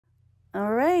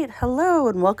right, hello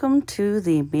and welcome to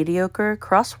the Mediocre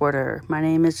Crossworder. My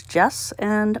name is Jess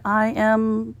and I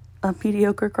am a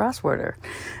mediocre crossworder.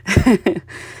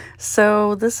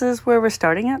 So this is where we're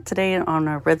starting at today on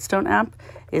our Redstone app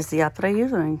is the app that I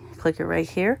use. And I click it right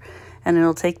here and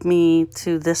it'll take me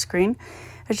to this screen.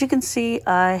 As you can see,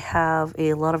 I have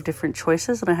a lot of different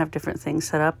choices and I have different things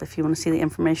set up. If you want to see the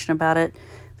information about it,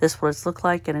 this is what it's looked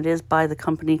like, and it is by the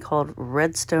company called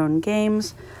Redstone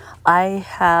Games. I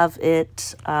have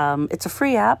it, it's a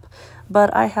free app,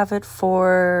 but I have it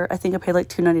for, I think I paid like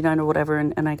 $2.99 or whatever,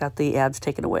 and I got the ads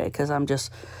taken away because I'm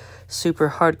just super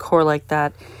hardcore like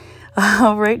that.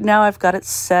 Right now I've got it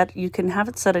set. You can have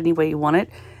it set any way you want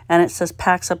it, and it says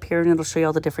packs up here, and it'll show you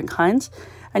all the different kinds.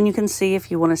 And you can see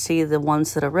if you want to see the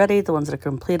ones that are ready, the ones that are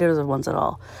completed, or the ones at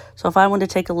all. So if I want to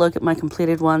take a look at my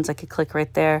completed ones, I could click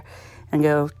right there and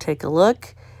go take a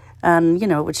look. And, you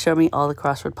know, it would show me all the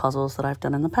crossword puzzles that I've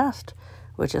done in the past,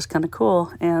 which is kind of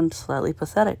cool and slightly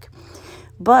pathetic.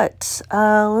 But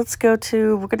we're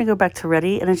going to go back to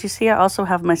ready. And as you see, I also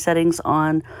have my settings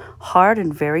on hard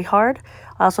and very hard.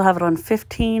 I also have it on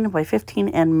 15 by 15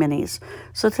 and minis.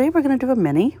 So today we're going to do a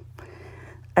mini.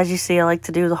 As you see, I like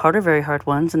to do the hard or very hard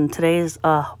ones. And today's,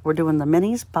 we're doing the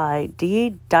minis by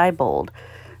Dave Diebold.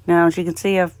 Now, as you can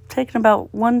see, I've taken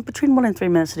about between 1 and 3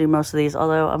 minutes to do most of these,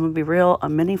 although I'm going to be real,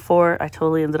 on Mini 4, I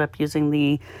totally ended up using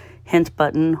the hint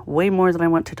button way more than I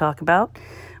want to talk about.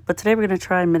 But today we're going to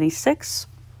try Mini 6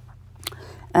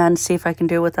 and see if I can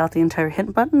do it without the entire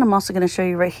hint button. I'm also going to show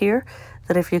you right here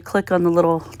that if you click on the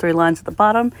little 3 lines at the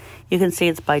bottom, you can see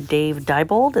it's by Dave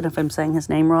Diebold, and if I'm saying his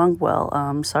name wrong,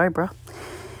 well, sorry, bro.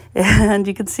 And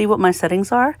you can see what my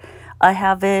settings are. I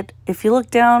have it, if you look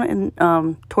down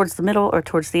and towards the middle or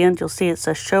towards the end, you'll see it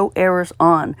says show errors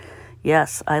on.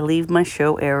 Yes, I leave my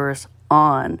show errors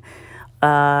on.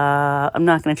 I'm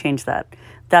not going to change that.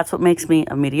 That's what makes me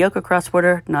a mediocre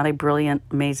crossworder, not a brilliant,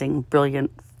 amazing, brilliant,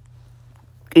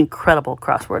 incredible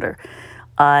crossworder.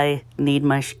 I need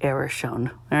my errors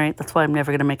shown. All right, that's why I'm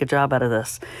never going to make a job out of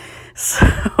this.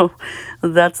 So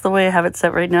that's the way I have it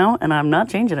set right now, and I'm not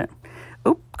changing it.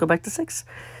 Oop, go back to 6.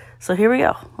 So here we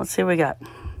go. Let's see what we got.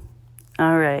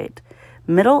 All right.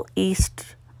 Middle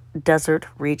East Desert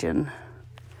Region.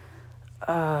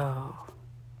 Oh.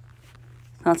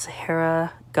 Not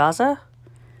Sahara. Gaza?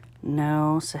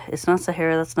 No, it's not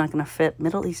Sahara. That's not going to fit.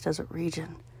 Middle East Desert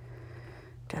Region.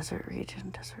 Desert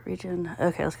Region.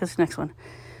 Okay, let's go to the next one.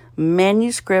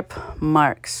 Manuscript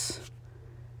marks.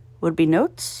 Would it be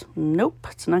notes? Nope,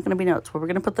 it's not going to be notes. Well, we're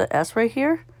going to put the S right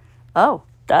here. Oh,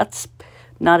 that's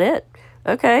not it.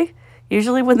 Okay,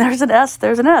 usually when there's an S,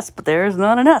 but there's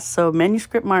not an S, so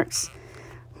manuscript marks.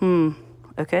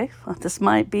 Okay, well, this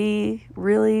might be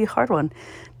really hard one.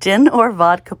 Gin or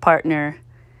vodka partner?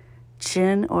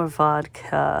 Gin or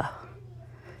vodka?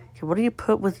 Okay, what do you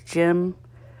put with gin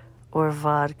or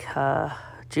vodka?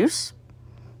 Juice?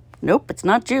 Nope, it's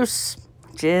not juice.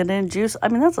 Gin and juice, I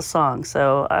mean, that's a song,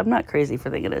 so I'm not crazy for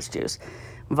thinking it's juice.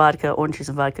 Vodka, orange juice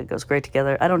and vodka goes great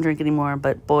together. I don't drink anymore,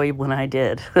 but boy, when I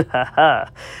did. That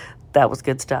was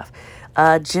good stuff.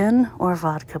 Gin or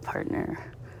vodka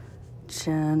partner?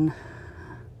 Gin.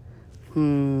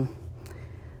 I'm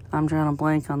drawing a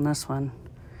blank on this one.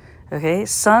 Okay,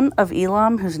 son of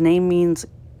Elam, whose name means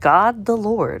God the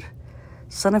Lord.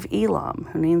 Son of Elam,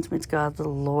 whose name means God the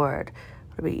Lord.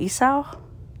 Would it be Esau?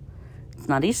 It's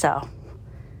not Esau.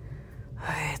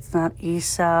 Okay, it's not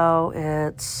Esau,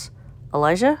 it's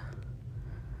Elijah?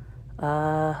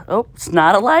 Oh, it's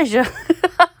not Elijah.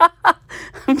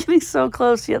 I'm getting so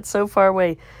close yet so far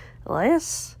away.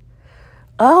 Elias?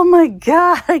 Oh my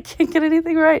God, I can't get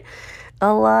anything right.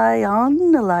 Eliol?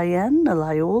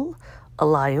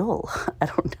 I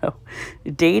don't know.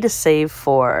 Day to save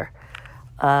for.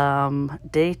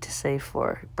 Day to save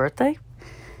for. Birthday?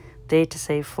 Day to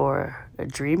save for. A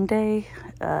dream day?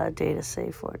 Day to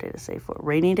save for.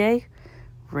 Rainy day?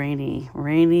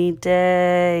 Rainy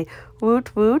day.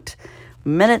 Woot, woot.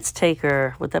 Minutes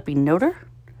taker. Would that be noter?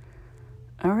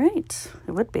 All right.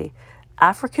 It would be.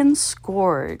 African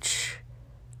scourge.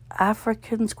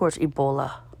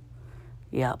 Ebola.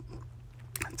 Yep.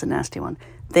 That's a nasty one.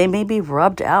 They may be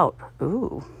rubbed out.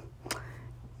 Ooh.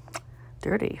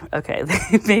 Dirty. Okay.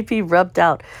 They may be rubbed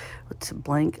out. With a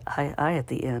blank I at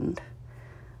the end.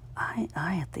 I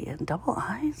at the end. Double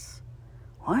I's?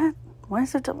 What? Why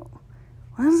is there double...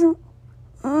 What is it?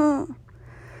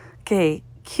 Okay,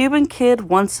 Cuban kid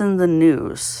once in the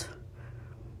news.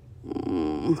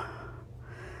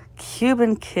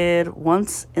 Cuban kid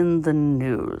once in the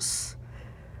news.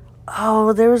 Oh,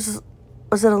 was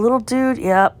it a little dude?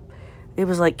 Yep. It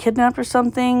was like kidnapped or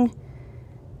something.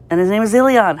 And his name is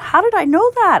Ilion. How did I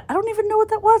know that? I don't even know what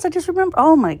that was. I just remember.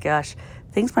 Oh my gosh.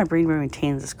 Things my brain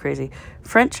retains is crazy.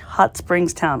 French hot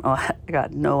springs town. Oh, I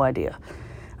got no idea.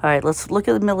 All right, let's look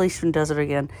at the Middle Eastern desert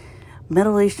again.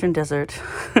 Middle Eastern desert.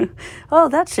 Oh,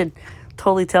 that should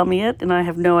totally tell me it, and I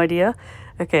have no idea.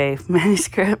 Okay,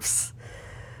 manuscripts.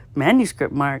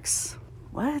 Manuscript marks.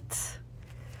 What?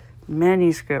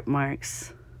 Manuscript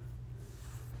marks.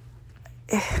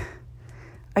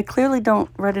 I clearly don't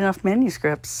write enough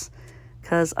manuscripts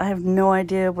because I have no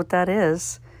idea what that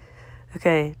is.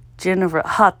 Okay, Jennifer,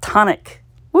 tonic.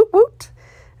 Woot woot.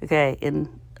 Okay,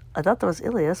 I thought that was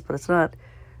Ilias, but it's not.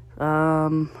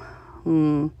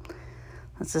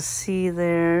 Let's just see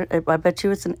there. I bet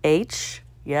you it's an H.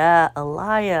 Yeah,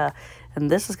 Elia. And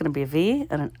this is going to be a V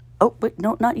and an, oh, wait,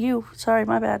 no, not you. Sorry,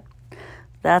 my bad.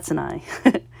 That's an I.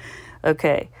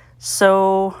 Okay,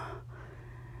 so,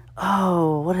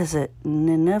 oh, what is it?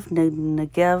 Nenev,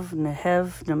 Negev,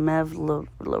 Nehev, Nemev,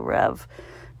 Larev,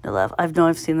 Nelev.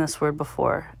 I've seen this word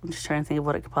before. I'm just trying to think of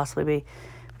what it could possibly be.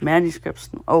 Manuscripts.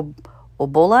 Oh,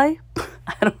 Obolai?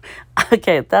 I don't,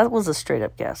 okay, that was a straight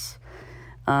up guess.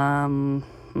 And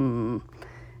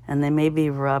they may be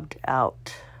rubbed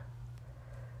out.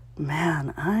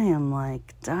 Man, I am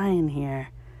like dying here.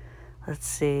 Let's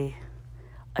see.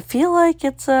 I feel like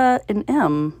it's an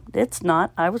M. It's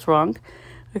not. I was wrong.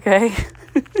 Okay.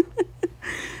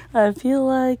 I feel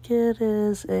like it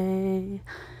is a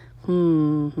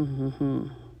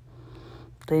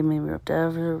They may be rubbed out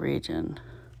of the region.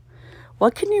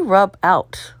 What can you rub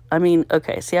out? I mean,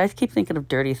 okay, see, I keep thinking of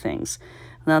dirty things.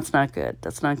 And that's not good.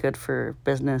 That's not good for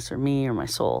business or me or my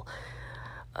soul.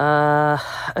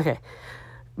 Okay.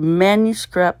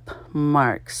 Manuscript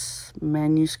marks.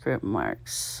 Manuscript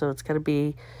marks. So it's got to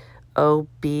be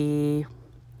O-B...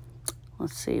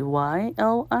 Let's see.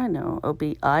 Y-L-I? No.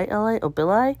 O-B-I-L-I?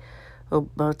 Obili? Oh,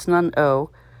 it's not an O.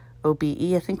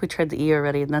 O-B-E. I think we tried the E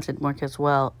already, and that didn't work as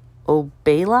well.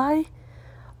 Obeli?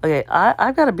 Okay,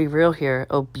 I've got to be real here.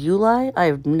 Obuli? I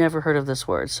have never heard of this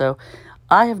word, so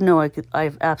I have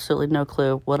absolutely no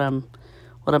clue what I'm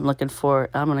looking for.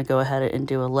 I'm gonna go ahead and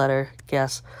do a letter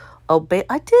guess. I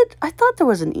thought there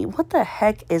was an E. What the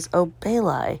heck is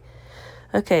obeli?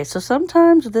 Okay, so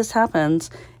sometimes this happens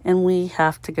and we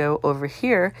have to go over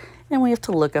here and we have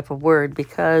to look up a word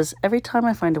because every time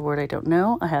I find a word I don't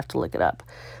know, I have to look it up.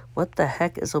 What the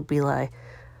heck is obeli?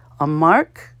 A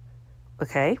mark,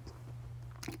 okay,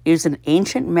 used in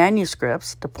ancient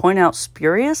manuscripts to point out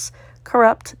spurious,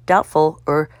 corrupt, doubtful,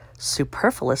 or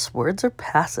superfluous words or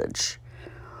passage.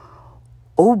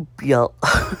 Obula.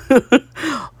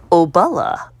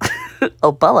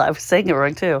 Obala. I was saying it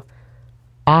wrong too.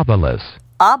 Obelisk.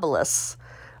 Obelisk.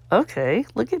 Okay,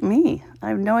 look at me. I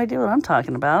have no idea what I'm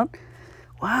talking about.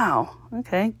 Wow.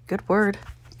 Okay, good word.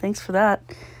 Thanks for that.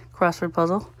 Crossword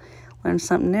puzzle. Learned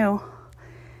something new.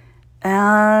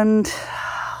 And,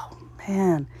 oh,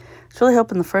 man. I was really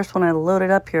hoping the first one I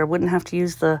loaded up here I wouldn't have to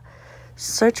use the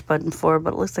search button for,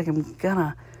 but it looks like I'm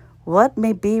gonna. What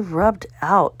may be rubbed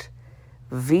out?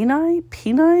 Veni?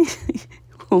 Peni?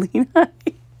 Leni?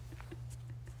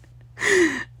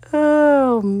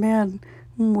 Oh, man.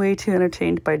 I'm way too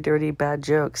entertained by dirty, bad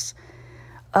jokes.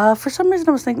 For some reason,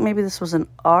 I was thinking maybe this was an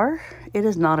R. It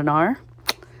is not an R.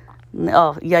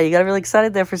 Oh, yeah, you got really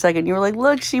excited there for a second. You were like,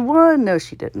 look, she won. No,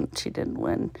 she didn't. She didn't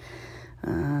win.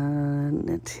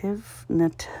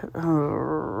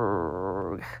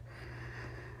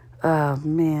 Oh,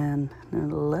 man.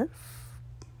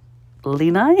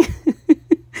 Leni?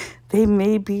 They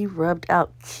may be rubbed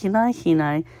out.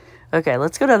 Hinai. Okay,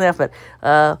 let's go down the alphabet.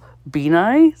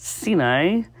 Benai,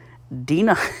 Sinai,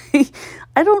 Denai.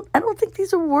 I don't think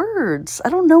these are words. I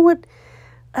don't know what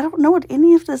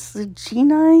any of this is.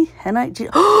 Genai, Henai,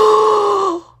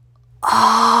 Oh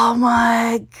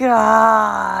my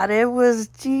God, it was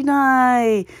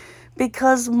Genai.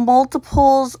 Because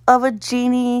multiples of a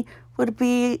genie would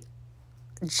be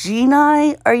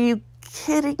Genii? Are you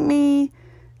kidding me?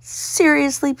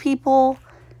 Seriously, people?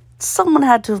 Someone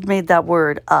had to have made that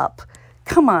word up.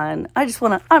 Come on.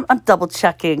 I'm double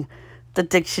checking the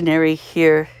dictionary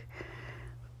here.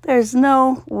 There's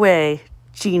no way.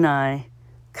 Genii.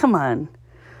 Come on.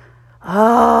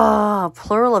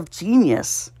 Plural of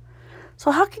genius.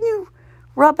 So how can you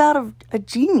rub out of a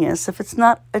genius if it's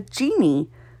not a genie?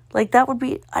 Like that would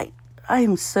be, I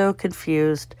am so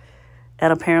confused.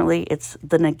 And apparently it's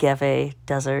the Negev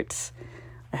desert.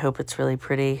 I hope it's really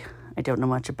pretty. I don't know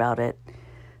much about it.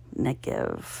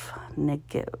 Negev.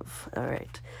 All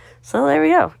right. So there we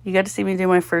go. You got to see me do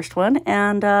my first one.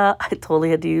 And I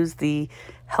totally had to use the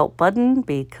help button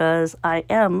because I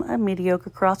am a mediocre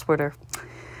crossworder.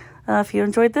 If you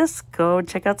enjoyed this, go and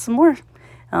check out some more.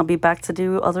 I'll be back to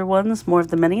do other ones, more of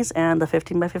the minis and the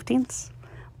 15 by 15s.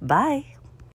 Bye!